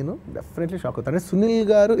మంగళం సీను డెఫినెట్లీ షాక్ అవుతారు. అంటే సునీల్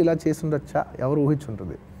గారు ఇలా చేసి ఉండొచ్చా, ఎవరు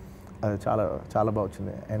ఊహించుంటుంది, అది చాలా చాలా బాగా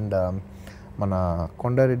వచ్చింది. అండ్ మన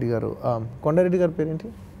కొండారెడ్డి గారు పేరేంటి,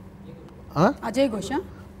 అజయ్ ఘోష్ గారు,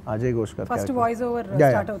 అజయ్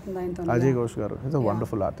ఘోష్ గారు ఈజ్ అ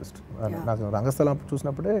వండర్ఫుల్ ఆర్టిస్ట్. నాకు రంగస్థలం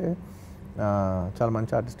చూసినప్పుడే చాలా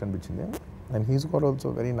మంచి ఆర్టిస్ట్ అనిపించింది. And he's got also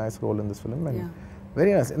very nice role in this film and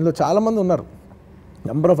very nice. ఇందులో చాలామంది ఉన్నారు,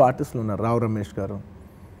 నెంబర్ ఆఫ్ ఆర్టిస్టులు ఉన్నారు. రావు రమేష్ గారు,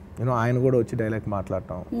 ఆయన కూడా వచ్చి డైలాగ్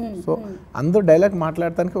మాట్లాడటం. సో అందరూ డైలాగ్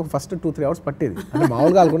మాట్లాడటానికి ఒక ఫస్ట్ 2-3 hours పట్టేది. అంటే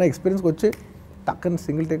మామూలుగా అనుకున్న ఎక్స్పీరియన్స్కి వచ్చి టక్కని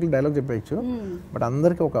సింగిల్ టేక్లో డైలాగ్ చెప్పేయచ్చు, బట్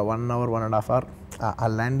అందరికీ ఒక 1 hour 1.5 hour ఆ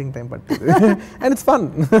ల్యాండింగ్ టైం పట్టేది. And it's fun.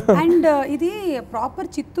 అండ్ ఇది ప్రాపర్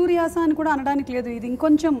చిత్తూరు యాస అని కూడా అనడానికి లేదు, ఇది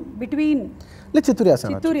ఇంకొంచెం బిట్వీన్ చిత్తూరు యాస,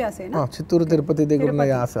 చిత్తూరు తిరుపతి దగ్గర ఉన్న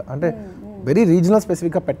యాస. అంటే వెరీ రీజనల్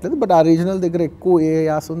స్పెసిఫిక్గా పెట్టలేదు, బట్ ఆ రీజనల్ దగ్గర ఎక్కువ ఏ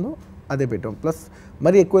యాస ఉందో అదే పెట్టాం. ప్లస్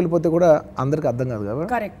మరీ ఎక్కువ వెళ్ళిపోతే కూడా అందరికి అర్థం కాదు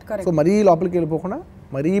కదా, సో మరీ లోపలికి వెళ్ళిపోకుండా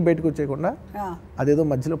మరీ బయటకు వచ్చేయకుండా అదేదో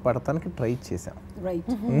మధ్యలో పడటానికి ట్రై చేశాం.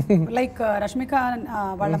 లైక్ రష్మిక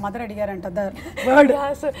వాళ్ళ మదర్ అడిగారంట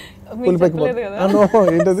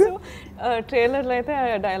ఏంటది, ట్రైలర్ లో అయితే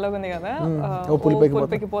డైలాగ్ ఉంది కదా,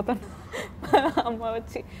 పులిపైకి పోతాను, అమ్మ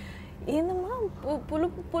వచ్చి ఏందమ్మా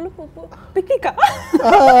పులుపు పులుపు పిక్నికా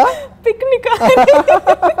పిక్నికా,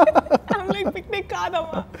 పిక్నిక్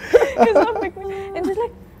కాదమ్మా,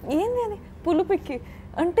 పిక్నిక్ ఏంది అది పులుపిక్కి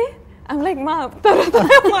అంటే I'm like ma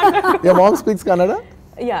your mom speaks Kannada?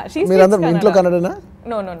 Yeah, she speaks Kannada. Meerandaru intlo Kannadana?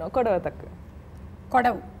 No, Kodavatakku.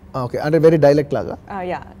 Kodavu. Okay, and very dialect laga?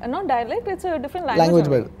 Yeah, not dialect, it's a different language.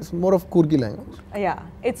 It's more of Kurgi language. Yeah,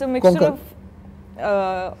 it's a mixture of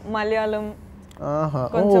Malayalam,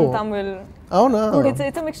 koncham Tamil. Avuna.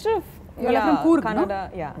 It's a mixture of Kannada,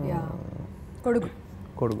 yeah. Kodugu.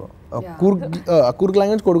 Kurg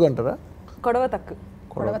language Kodugu antara? Kodavatakku.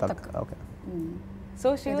 Okay. So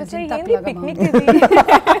she was like, "Yendi picnic idi."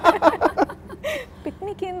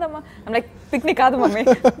 Picnic ఏందమ్మా? I'm like, "Picnic కాదు mummy,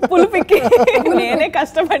 పులుపిక్కి." నేనే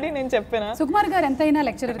కష్టపడి నేను చెప్పినా. సుకుమార్ గారు ఎంతైనా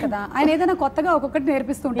lecturer కదా, ఆయన ఏదైనా కొత్తగా ఒక్కొక్కటి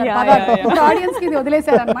నేర్పిస్తుంటారు. ఇప్పుడు ఆడియన్స్ కి ఇది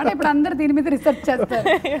వదిలేశారు అనమాట, ఇప్పుడు అందరు దీని మీద రీసెర్చ్ చేస్తారు.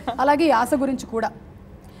 అలాగే యాస గురించి కూడా.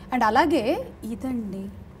 అండ్ అలాగే ఇదండి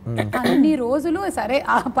అన్ని రోజులు సరే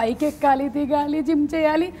ఆ పైకి ఎక్కాలి, దిగాలి, జిమ్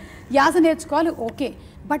చేయాలి, యాస నేర్చుకోవాలి, okay.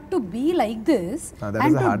 But to be like this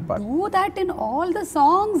and to do that in all the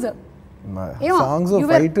songs. Songs of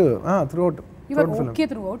fight throughout. You were okay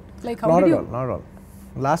throughout? Like how did you? Not all.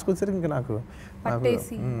 Last వచ్చేసరికి ఇంకా నాకు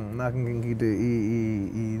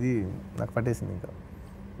ఇది నాకు పట్టేసింది.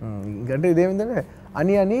 ఇంకంటే ఇదేమిందంటే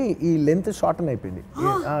అని ఈ లెంత్ షార్టన్ అయిపోయింది.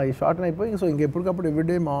 ఈ షార్టన్ అయిపోయి సో ఇంకెప్పటికప్పుడు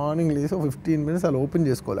ఎవ్రీడే మార్నింగ్ లేసి 15 minutes అలా ఓపెన్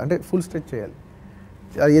చేసుకోవాలి, అంటే ఫుల్ స్ట్రెచ్ చేయాలి.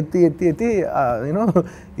 ఎత్తి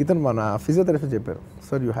ఇతను మన ఫిజియోథెరపిస్ట్ చెప్పారు,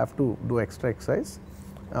 sir you have to do extra exercise,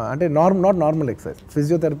 అంటే not normal exercise,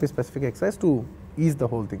 physiotherapy specific exercise to is the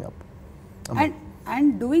whole thing up. And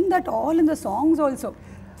doing that all in the songs also.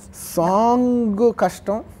 Song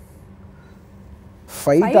కష్టం,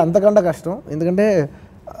 fight అంతకంటే కష్టం, ఎందుకంటే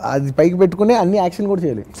అది పైకి పెట్టుకుని అన్ని యాక్షన్ కూడా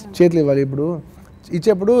చేయాలి, చేతులు ఇవ్వాలి. ఇప్పుడు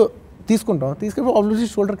ఇచ్చేప్పుడు తీసుకెళ్ళి ఆబ్వియస్లీ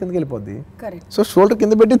షోల్డర్ కిందకి వెళ్ళిపోద్ది, సో షోల్డర్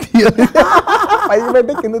కింద పెట్టి తీయాలి, పైకి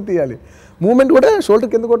పెట్టి కింద తీయాలి. మూమెంట్ కూడా షోల్డర్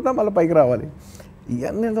కింద కొట్టినా మళ్ళీ పైకి రావాలి.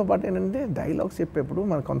 ఇవన్నీతో పాటు ఏంటంటే డైలాగ్స్ చెప్పేప్పుడు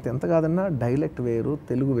మనకు కొంత ఎంత కాదన్నా డైలెక్ట్ వేరు,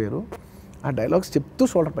 తెలుగు వేరు, ఆ డైలాగ్స్ చెప్తూ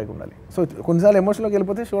షోల్డర్ పైకి ఉండాలి. సో కొన్నిసార్లు ఎమోషన్లోకి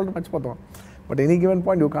వెళ్ళిపోతే షోల్డర్ మర్చిపోతాం, but any given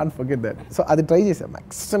point you can't forget that. So అది ట్రై చేసాం,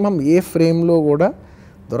 మ్యాక్సిమం ఏ ఫ్రేమ్లో కూడా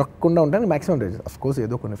దొరకకుండా ఉంటాను మ్యాక్సిమం ట్రై చేసాం. అఫ్ కోర్స్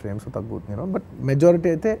ఏదో కొన్ని ఫ్రేమ్స్ తగ్గుతున్నాను, బట్ మెజారిటీ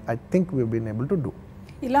అయితే I think we been able to do.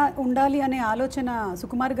 ఇలా ఉండాలి అనే ఆలోచన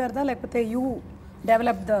సుకుమార్ గారిదా, లేకపోతే యూ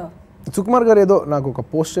డెవలప్ ద? సుకుమార్ గారు ఏదో నాకు ఒక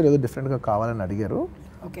పోస్టర్ ఏదో డిఫరెంట్గా కావాలని అడిగారు,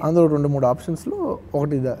 అందులో 2-3 ఆప్షన్స్లో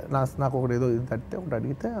ఒకటి నాకు ఒకటి ఏదో ఇది తట్టితే ఒకటి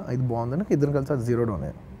అడిగితే ఇది బాగుందని ఇద్దరు కలిసి అది 0 డౌన్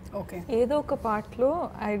అయ్యారు. ఏదో ఒక పార్ట్లో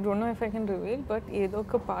I don't know if I can reveal, but ఏదో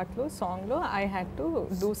ఒక పార్ట్లో సాంగ్లో I had to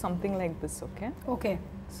do something like this. Okay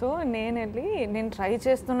so నేను ట్రై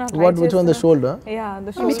చేస్తున్నా. Which one, the shoulder? Yeah,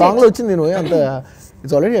 the shoulder. Song lo వచ్చింది నేను అంత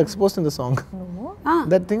it's already exposed in the song. No.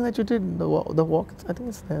 That thing that you did, the walk, I think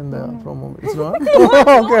it's in the promo. It's not?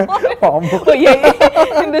 Okay. Oh yeah.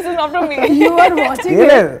 This is not from me. You are watching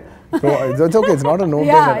it. It's okay, it's not a no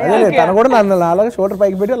brainer. తన కూడా నన్ను అలాగే shoulder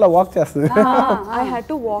పైకి పెట్టి అలా walk చేస్తుంది. I had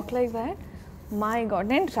to walk like that. My God,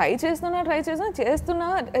 నేను try చేస్తున్నా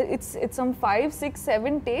it's some 5, 6,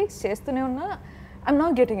 7 takes చేస్తూనే ఉన్నా. I'm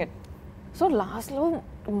not getting it. So last లో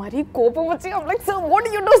Mari kopam vachi, I'm like, sir, what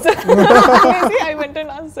do you do, sir? I went and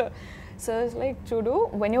asked sir. Sir is like,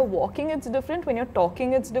 Chudu, when you're walking, it's different. When you're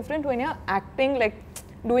talking, it's different. When you're acting, like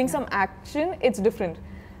doing some action, it's different.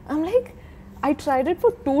 I'm like, I tried it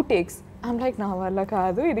for 2 takes. I'm like, na valla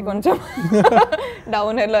kaadu, idi koncham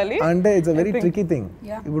down hellali. అంటే it's a very tricky thing.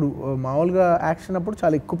 ఇప్పుడు మామూలుగా action అప్పుడు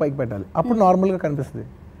చాలా ఎక్కువ పైకి పెట్టాలి, అప్పుడు నార్మల్గా కనిపిస్తుంది.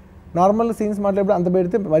 నార్మల్ సీన్స్ మాట్లాడేప్పుడు అంత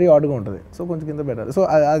పెడితే మరీ ఆడుగా ఉంటుంది, సో కొంచెం కింద పెట్టాలి. సో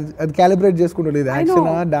అది క్యాలిబ్రేట్ చేసుకుంటూ లేదు,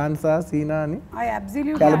 యాక్షనా డాన్సా సీనా అని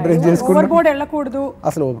క్యాలిబ్రేట్ చేసుకుంటూ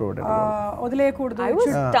అసలు ఓవర్ వదిలేయకూడదు,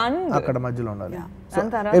 అక్కడ మధ్యలో ఉండాలి. సో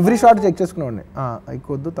ఎవ్రీ షాట్ చెక్ చేసుకునేవాడిని,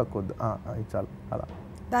 ఎక్కువద్దు తక్కువద్దు, ఇది చాలు అలా.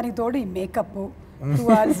 దానికి తోడు ఈ మేకప్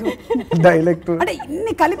డైలెక్ట్ అంటే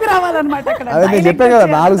ఇన్ని కలిపి రావాలన్నమాట. అదే నేను చెప్పాను కదా,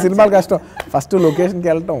 4 సినిమాలు కష్టం. ఫస్ట్ లొకేషన్కి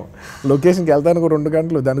వెళ్ళటం, లొకేషన్కి వెళ్తానికి 2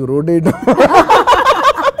 గంటలు, దానికి రోడ్ వేయడం,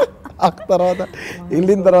 తర్వాత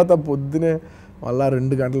వెళ్ళిన తర్వాత పొద్దునే మళ్ళీ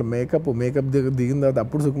 2 గంటలు మేకప్ దిగిన తర్వాత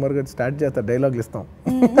అప్పుడు సుకుమార్ గారు స్టార్ట్ చేస్తారు, డైలాగులు ఇస్తాం.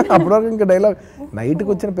 అప్పటి వరకు ఇంకా డైలాగ్, నైట్కి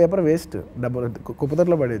వచ్చిన పేపర్ వేస్ట్, డబ్బులు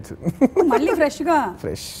కుప్పతట్లో పడేయచ్చు. మళ్ళీ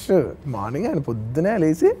ఫ్రెష్ మార్నింగ్ ఆయన పొద్దునే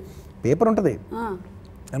లేచి పేపర్ ఉంటుంది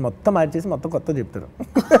అని మొత్తం యాడ్ చేసి మొత్తం కొత్త చెప్తారు.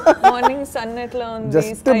 మార్నింగ్ సన్ ఎట్లా ఉంది,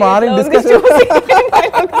 just morning discussion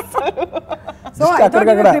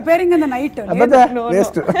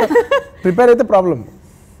waste. Prepare అయితే ప్రాబ్లం,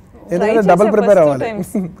 ఎందుకంటే డబుల్ ప్రిపేర్ అవ్వాలి.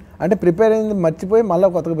 అంటే ప్రిపేర్ అయింది మర్చిపోయి మళ్ళీ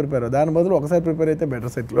కొత్తగా ప్రిపేర్ అవ్వాలి, దాని బదులు ఒకసారి ప్రిపేర్ అయితే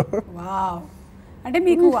బెటర్ సెట్లో. అంటే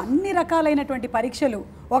మీకు అన్ని రకాలైనటువంటి పరీక్షలు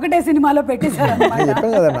ఒకటే సినిమాలో పెట్టేశారు.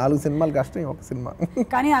 చెప్పాను కదా, 4 సినిమాలు కష్టం, ఒక సినిమా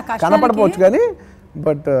కానీ ఆ కనపడపోవచ్చు కానీ,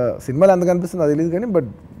 బట్ సినిమాలు ఎంత కనిపిస్తుంది అది తెలియదు కానీ, but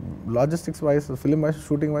logistics vice, film vice,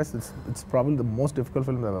 shooting vice, it's probably the most difficult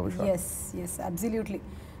film that I have shot. yes absolutely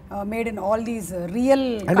made in all these real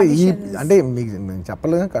conditions. అంటే మీకు నేను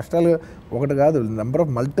చెప్పలేదు, కష్టాలు ఒకటి కాదు, నెంబర్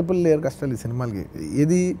ఆఫ్ మల్టిపుల్ లేయర్ కష్టాలు ఈ సినిమాలకి.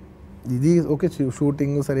 ఇది ఓకే,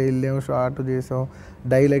 షూటింగ్ సరే వెళ్ళాం, షార్ట్ చేసాం,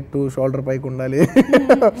 డైలెక్ట్ షోల్డర్ పైకి ఉండాలి,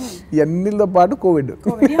 ఇవన్నీతో పాటు Covid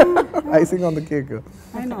icing on the cake.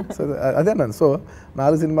 So అదే అన్నాను. సో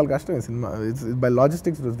 4 సినిమాలు కష్టం ఈ cinema. By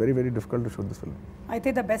logistics it was very very difficult to shoot this film. అయితే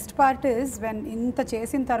the best part is when ఇంత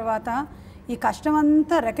చేసిన తర్వాత ఈ కష్టం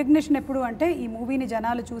అంతా రికగ్నిషన్ ఎప్పుడు అంటే ఈ మూవీని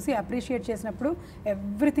జనాలు చూసి అప్రిషియేట్ చేసినప్పుడు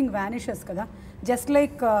ఎవ్రీథింగ్ వ్యానిషెస్ కదా. Just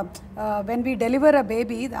like when we deliver a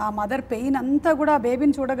baby, ఆ మదర్ పెయిన్ అంతా కూడా ఆ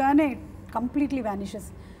బేబీని చూడగానే completely vanishes.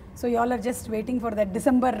 So you all are just waiting for that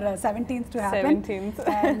December 17th to happen. 17th.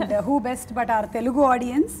 And who best but our Telugu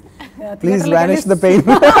audience. Please vanish the pain.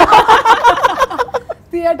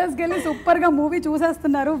 థియేటర్స్కి వెళ్ళి సూపర్గా movie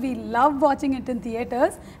చూసేస్తున్నారు. We love watching it in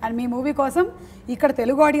theatres. And me movie కోసం ఇక్కడ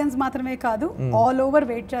Telugu audience మాత్రమే కాదు, all over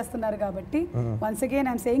weight చేస్తున్నారు కాబట్టి once again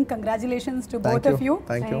I'm saying congratulations to both of you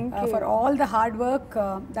for all the hard work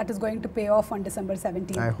that is going to pay of on December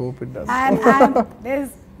 17th. I hope it does. And there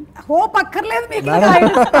is hope అక్కర్లేదు మీకు,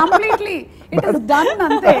 completely it is done,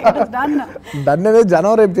 అంతే, it is done. Done అనేది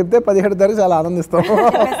జనవరి రేపు చెప్తే 17 తారీఖు చాలా ఆనందిస్తాం.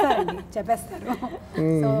 చెప్పేస్తారు.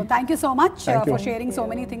 So thank you so much for sharing so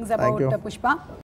many things about Pushpa.